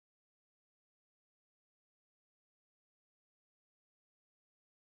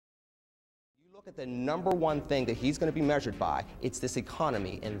Look at the number one thing that he's going to be measured by, it's this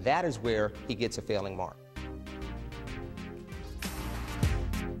economy, and that is where he gets a failing mark.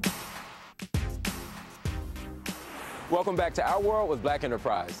 Welcome back to Our World with Black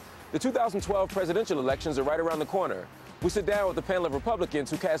Enterprise. The 2012 presidential elections are right around the corner. We sit down with a panel of Republicans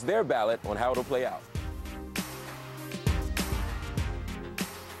who cast their ballot on how it'll play out.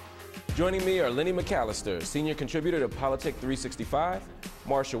 Joining me are Lenny McAllister, senior contributor to Politic 365,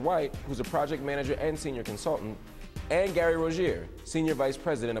 Marsha White, who's a project manager and senior consultant, and Gary Rogier, senior vice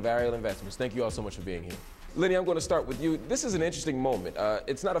president of Ariel Investments. Thank you all so much for being here. Lenny, I'm going to start with you. This is an interesting moment.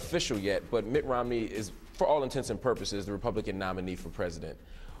 It's not official yet, but Mitt Romney is, for all intents and purposes, the Republican nominee for president.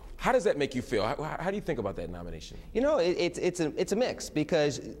 How does that make you feel? How do you think about that nomination? You know, it's a mix,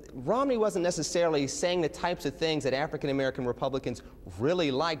 because Romney wasn't necessarily saying the types of things that African-American Republicans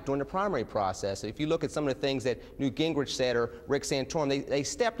really liked during the primary process. If you look at some of the things that Newt Gingrich said or Rick Santorum, they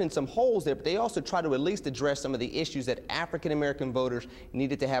stepped in some holes there, but they also tried to at least address some of the issues that African-American voters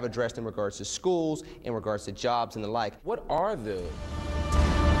needed to have addressed in regards to schools, in regards to jobs and the like. What are the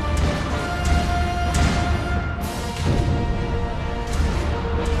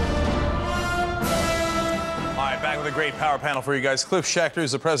Back with a great power panel for you guys. Cliff Schechter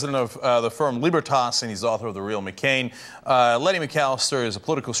is the president of the firm Libertas, and he's the author of The Real McCain. Lenny McAllister is a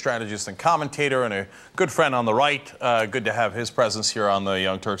political strategist and commentator and a good friend on the right. Good to have his presence here on the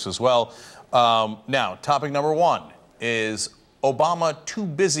Young Turks as well. Now, topic number one is Obama too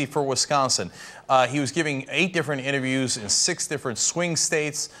busy for Wisconsin. He was giving 8 different interviews in 6 different swing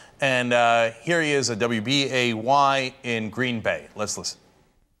states, and here he is at WBAY in Green Bay. Let's listen.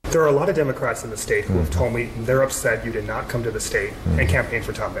 There are a lot of Democrats in the state who have told me they're upset you did not come to the state and campaign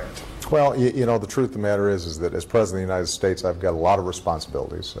for Tom Barrett. Well, you know, the truth of the matter is that as President of the United States, I've got a lot of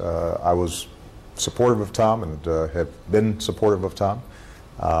responsibilities. I was supportive of Tom and have been supportive of Tom.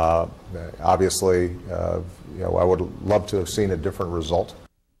 Obviously, you know, I would love to have seen a different result.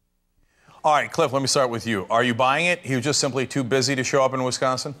 All right, Cliff, let me start with you. Are you buying it? He was just simply too busy to show up in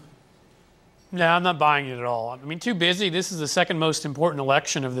Wisconsin? No, I'm not buying it at all. I mean, too busy. This is the second most important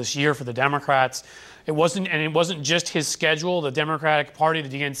election of this year for the Democrats. It wasn't just his schedule. The Democratic Party, the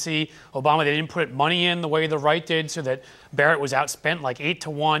DNC, Obama, they didn't put money in the way the right did, so that Barrett was outspent like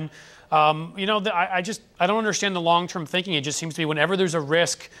 8-1. You know, I don't understand the long-term thinking. It just seems to be whenever there's a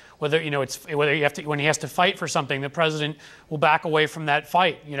risk, when he has to fight for something, the president will back away from that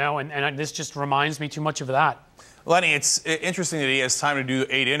fight. You know, and this just reminds me too much of that. Lenny, it's interesting that he has time to do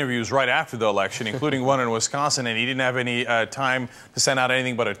 8 interviews right after the election, including one in Wisconsin, and he didn't have any time to send out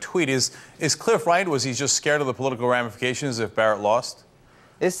anything but a tweet. Is Cliff right? Was he just scared of the political ramifications if Barrett lost?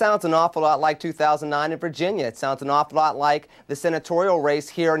 This sounds an awful lot like 2009 in Virginia. It sounds an awful lot like the senatorial race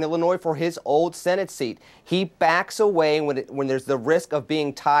here in Illinois for his old Senate seat. He backs away when there's the risk of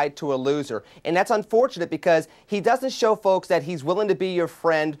being tied to a loser. And that's unfortunate because he doesn't show folks that he's willing to be your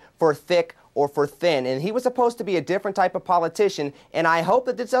friend for thick or for thin. And he was supposed to be a different type of politician, and I hope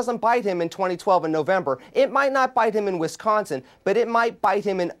that this doesn't bite him in 2012 in November. It might not bite him in Wisconsin, but it might bite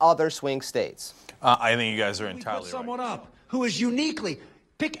him in other swing states. I think you guys are entirely right. Someone right. up who is uniquely,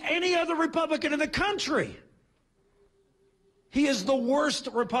 pick any other Republican in the country. He is the worst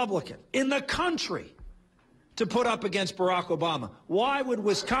Republican in the country to put up against Barack Obama. Why would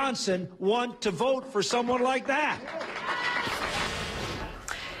Wisconsin want to vote for someone like that?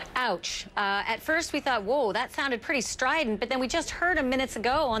 Ouch. At first we thought, whoa, that sounded pretty strident, but then we just heard him minutes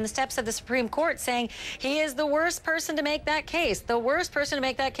ago on the steps of the Supreme Court saying he is the worst person to make that case. The worst person to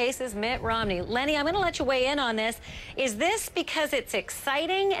make that case is Mitt Romney. Lenny, I'm going to let you weigh in on this. Is this because it's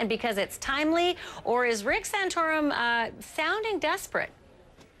exciting and because it's timely, or is Rick Santorum sounding desperate?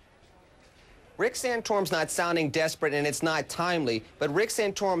 Rick Santorum's not sounding desperate and it's not timely, but Rick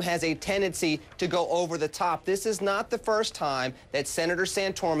Santorum has a tendency to go over the top. This is not the first time that Senator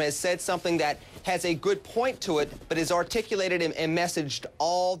Santorum has said something that has a good point to it, but is articulated and messaged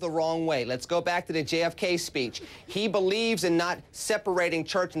all the wrong way. Let's go back to the JFK speech. He believes in not separating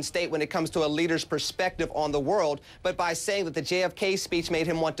church and state when it comes to a leader's perspective on the world, but by saying that the JFK speech made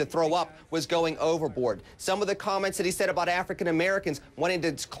him want to throw up was going overboard. Some of the comments that he said about African Americans wanting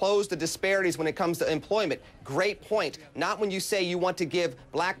to close the disparities when it comes to employment, great point. Not when you say you want to give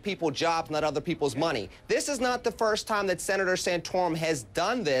black people jobs, not other people's money. This is not the first time that Senator Santorum has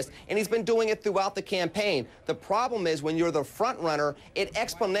done this, and he's been doing it throughout the campaign. The problem is when you're the front runner, it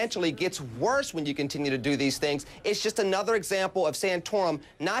exponentially gets worse when you continue to do these things. It's just another example of Santorum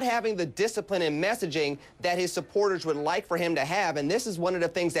not having the discipline and messaging that his supporters would like for him to have, and this is one of the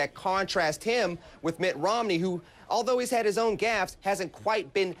things that contrast him with Mitt Romney, who although he's had his own gaffes, hasn't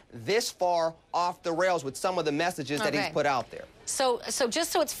quite been this far off the rails with some of the messages that he's put out there. So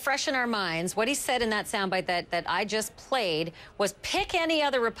just so it's fresh in our minds, what he said in that soundbite that I just played was, pick any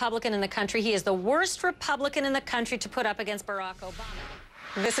other Republican in the country. He is the worst Republican in the country to put up against Barack Obama.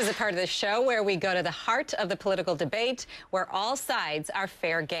 This is a part of the show where we go to the heart of the political debate, where all sides are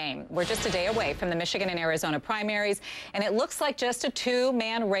fair game. We're just a day away from the Michigan and Arizona primaries, and it looks like just a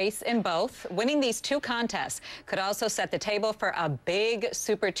two-man race in both. Winning these two contests could also set the table for a big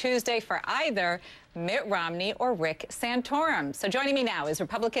Super Tuesday for either Mitt Romney or Rick Santorum. So joining me now is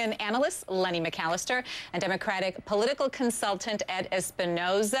Republican analyst Lenny McAllister and Democratic political consultant Ed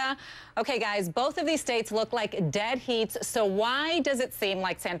Espinoza. Okay, guys, both of these states look like dead heats, so why does it seem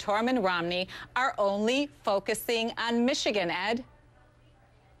like Santorum and Romney are only focusing on Michigan, Ed?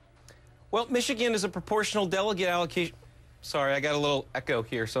 Well, Michigan is a proportional delegate allocation. Sorry, I got a little echo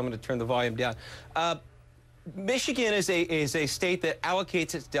here, so I'm going to turn the volume down. Michigan is a state that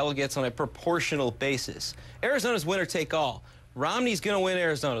allocates its delegates on a proportional basis. Arizona's winner take all. Romney's going to win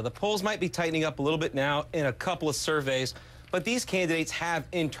Arizona. The polls might be tightening up a little bit now in a couple of surveys, but these candidates have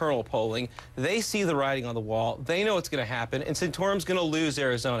internal polling. They see the writing on the wall. They know what's going to happen, and Santorum's going to lose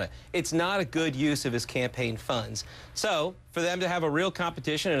Arizona. It's not a good use of his campaign funds. So for them to have a real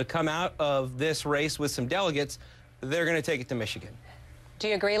competition and to come out of this race with some delegates, they're going to take it to Michigan. Do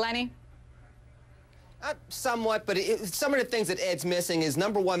you agree, Lenny? Somewhat, but some of the things that Ed's missing is,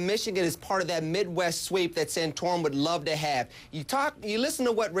 number one, Michigan is part of that Midwest sweep that Santorum would love to have. You listen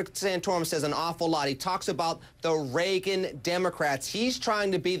to what Rick Santorum says an awful lot. He talks about the Reagan Democrats. He's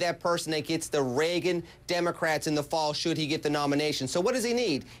trying to be that person that gets the Reagan Democrats in the fall should he get the nomination. So what does he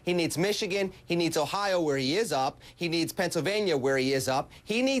need? He needs Michigan. He needs Ohio, where he is up. He needs Pennsylvania, where he is up.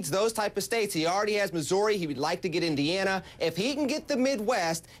 He needs those type of states. He already has Missouri. He would like to get Indiana. If he can get the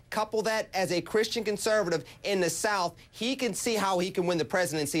Midwest, couple that as a Christian conservative in the South, he can see how he can win the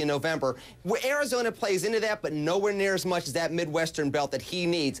presidency in November. Arizona plays into that, but nowhere near as much as that Midwestern belt that he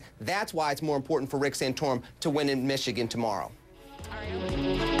needs. That's why it's more important for Rick Santorum to win in Michigan tomorrow.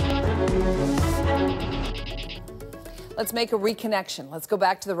 Let's make a reconnection. Let's go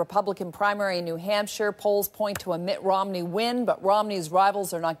back to the Republican primary in New Hampshire. Polls point to a Mitt Romney win, but Romney's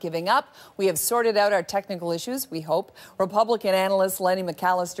rivals are not giving up. We have sorted out our technical issues, we hope. Republican analyst Lenny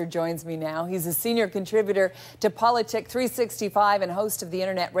McAllister joins me now. He's a senior contributor to Politic 365 and host of the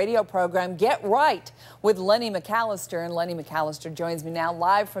internet radio program Get Right with Lenny McAllister. And Lenny McAllister joins me now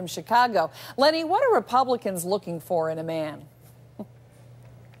live from Chicago. Lenny, what are Republicans looking for in a man?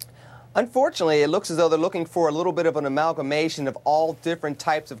 Unfortunately, it looks as though they're looking for a little bit of an amalgamation of all different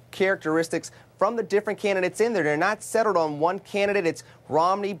types of characteristics from the different candidates in there. They're not settled on one candidate. It's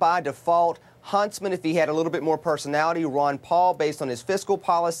Romney by default, Huntsman if he had a little bit more personality, Ron Paul based on his fiscal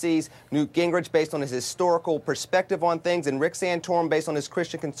policies, Newt Gingrich based on his historical perspective on things, and Rick Santorum based on his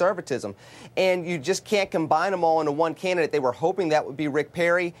Christian conservatism. And you just can't combine them all into one candidate. They were hoping that would be Rick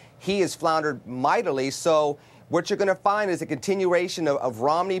Perry. He has floundered mightily, so what you're going to find is a continuation of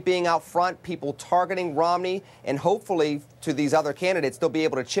Romney being out front, people targeting Romney, and hopefully to these other candidates, they'll be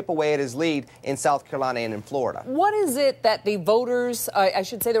able to chip away at his lead in South Carolina and in Florida. What is it that the voters, I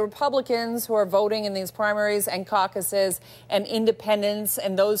should say the Republicans who are voting in these primaries and caucuses and independents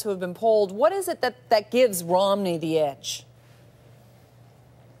and those who have been polled, what is it that gives Romney the edge?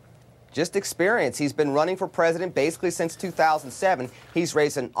 Just experience. He's been running for president basically since 2007. He's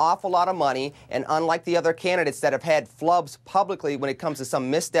raised an awful lot of money, and unlike the other candidates that have had flubs publicly when it comes to some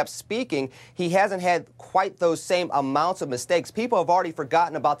missteps speaking, he hasn't had quite those same amounts of mistakes. People have already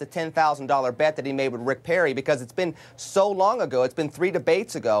forgotten about the $10,000 bet that he made with Rick Perry because it's been so long ago. It's been 3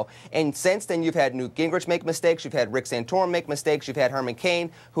 debates ago, and since then you've had Newt Gingrich make mistakes, you've had Rick Santorum make mistakes, you've had Herman Cain,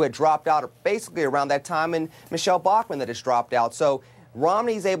 who had dropped out basically around that time, and Michelle Bachmann that has dropped out. So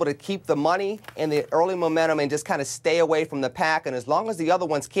Romney's able to keep the money and the early momentum and just kind of stay away from the pack. And as long as the other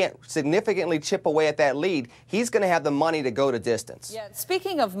ones can't significantly chip away at that lead, he's going to have the money to go to distance. Yeah,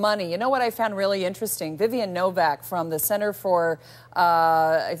 speaking of money, you know what I found really interesting? Vivian Novak from the Center for,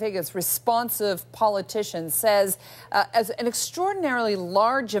 I think it's Responsive Politicians, says as an extraordinarily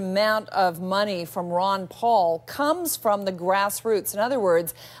large amount of money from Ron Paul comes from the grassroots. In other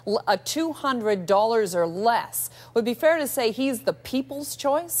words, $200 or less. Would it be fair to say he's the people's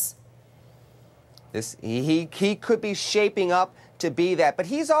choice? He could be shaping up to be that, but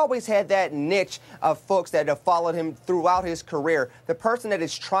he's always had that niche of folks that have followed him throughout his career. The person that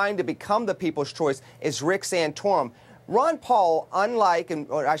is trying to become the people's choice is Rick Santorum. Ron Paul, unlike,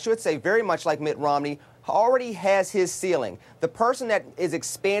 or I should say very much like Mitt Romney, already has his ceiling. The person that is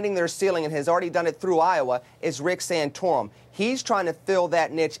expanding their ceiling and has already done it through Iowa is Rick Santorum. He's trying to fill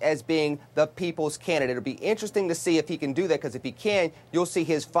that niche as being the people's candidate. It'll be interesting to see if he can do that, because if he can, you'll see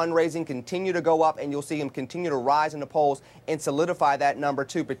his fundraising continue to go up and you'll see him continue to rise in the polls and solidify that number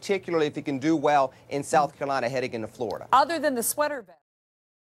 2, particularly if he can do well in South Carolina heading into Florida. Other than the sweater vest.